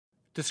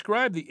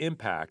Describe the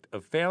impact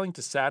of failing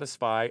to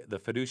satisfy the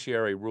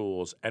fiduciary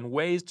rules and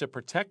ways to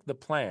protect the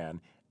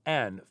plan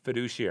and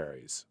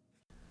fiduciaries.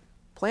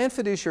 Plan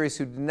fiduciaries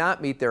who do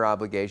not meet their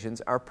obligations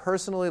are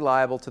personally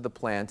liable to the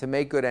plan to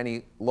make good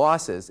any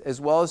losses,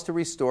 as well as to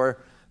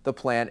restore the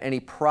plan any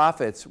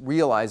profits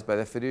realized by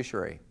the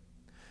fiduciary.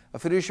 A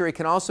fiduciary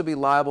can also be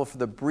liable for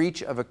the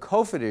breach of a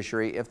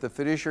co-fiduciary if the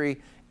fiduciary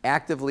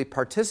actively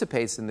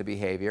participates in the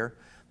behavior,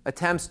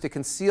 attempts to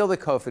conceal the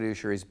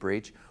co-fiduciary's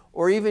breach,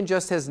 or even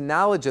just has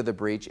knowledge of the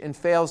breach and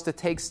fails to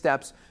take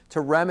steps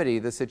to remedy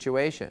the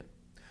situation.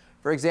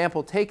 For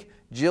example, take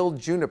Jill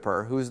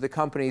Juniper, who is the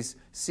company's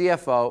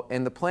CFO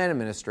and the plan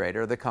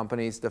administrator of the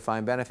company's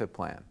defined benefit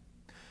plan.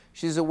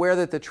 She's aware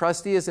that the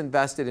trustee is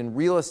invested in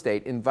real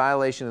estate in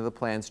violation of the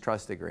plan's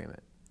trust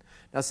agreement.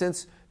 Now,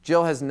 since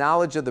Jill has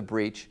knowledge of the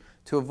breach,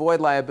 to avoid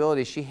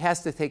liability, she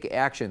has to take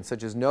action,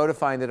 such as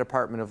notifying the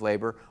Department of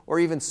Labor or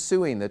even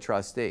suing the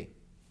trustee.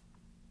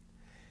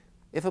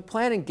 If a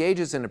plan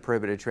engages in a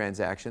prohibited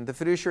transaction, the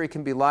fiduciary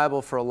can be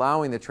liable for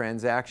allowing the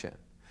transaction.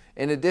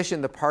 In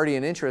addition, the party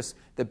in interest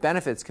that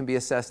benefits can be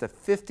assessed a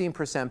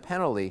 15%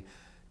 penalty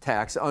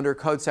tax under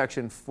Code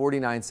Section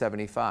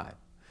 4975.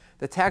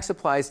 The tax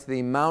applies to the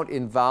amount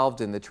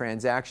involved in the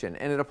transaction,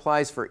 and it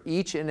applies for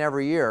each and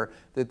every year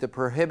that the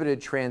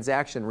prohibited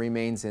transaction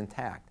remains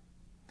intact.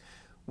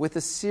 With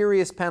the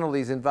serious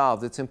penalties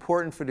involved, it's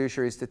important for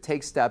fiduciaries to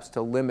take steps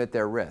to limit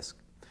their risk.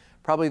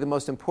 Probably the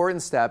most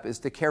important step is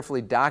to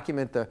carefully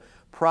document the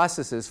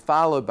processes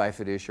followed by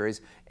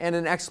fiduciaries and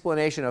an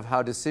explanation of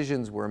how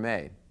decisions were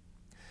made.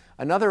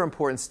 Another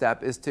important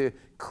step is to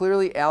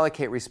clearly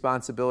allocate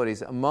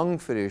responsibilities among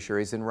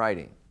fiduciaries in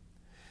writing.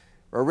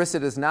 ERISA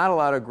does not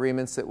allow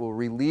agreements that will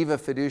relieve a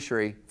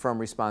fiduciary from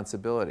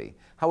responsibility.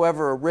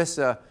 However,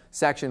 ERISA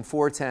Section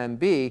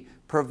 410B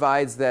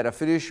provides that a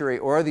fiduciary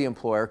or the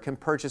employer can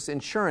purchase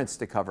insurance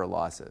to cover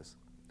losses.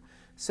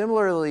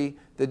 Similarly,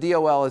 the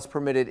DOL has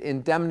permitted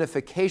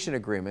indemnification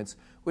agreements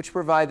which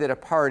provide that a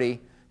party,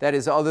 that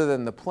is other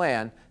than the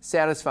plan,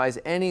 satisfies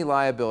any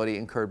liability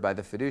incurred by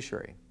the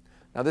fiduciary.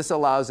 Now, this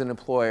allows an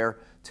employer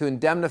to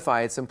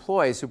indemnify its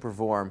employees who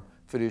perform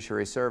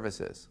fiduciary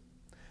services.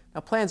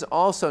 Now, plans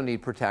also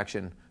need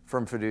protection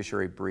from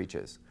fiduciary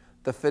breaches.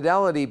 The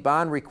fidelity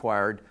bond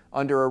required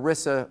under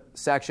ERISA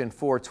Section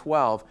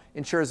 412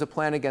 ensures a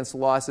plan against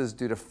losses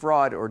due to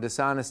fraud or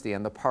dishonesty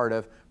on the part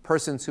of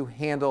persons who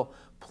handle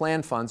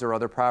plan funds or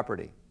other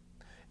property.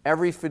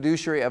 Every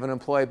fiduciary of an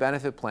employee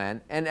benefit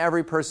plan and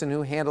every person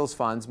who handles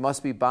funds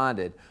must be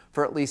bonded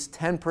for at least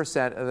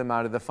 10% of the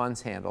amount of the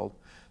funds handled,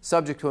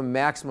 subject to a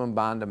maximum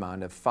bond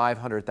amount of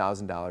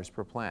 $500,000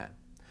 per plan.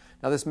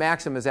 Now, this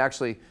maximum is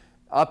actually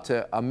up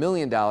to $1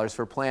 million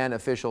for plan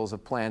officials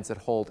of plans that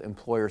hold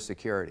employer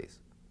securities.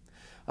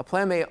 A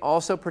plan may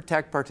also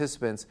protect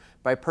participants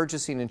by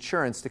purchasing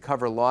insurance to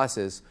cover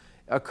losses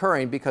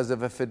occurring because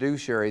of a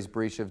fiduciary's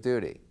breach of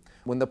duty.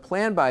 When the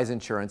plan buys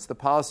insurance, the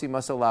policy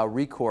must allow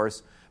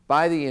recourse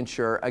by the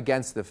insurer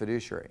against the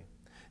fiduciary.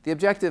 The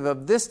objective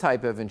of this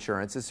type of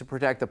insurance is to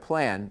protect the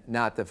plan,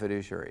 not the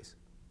fiduciaries.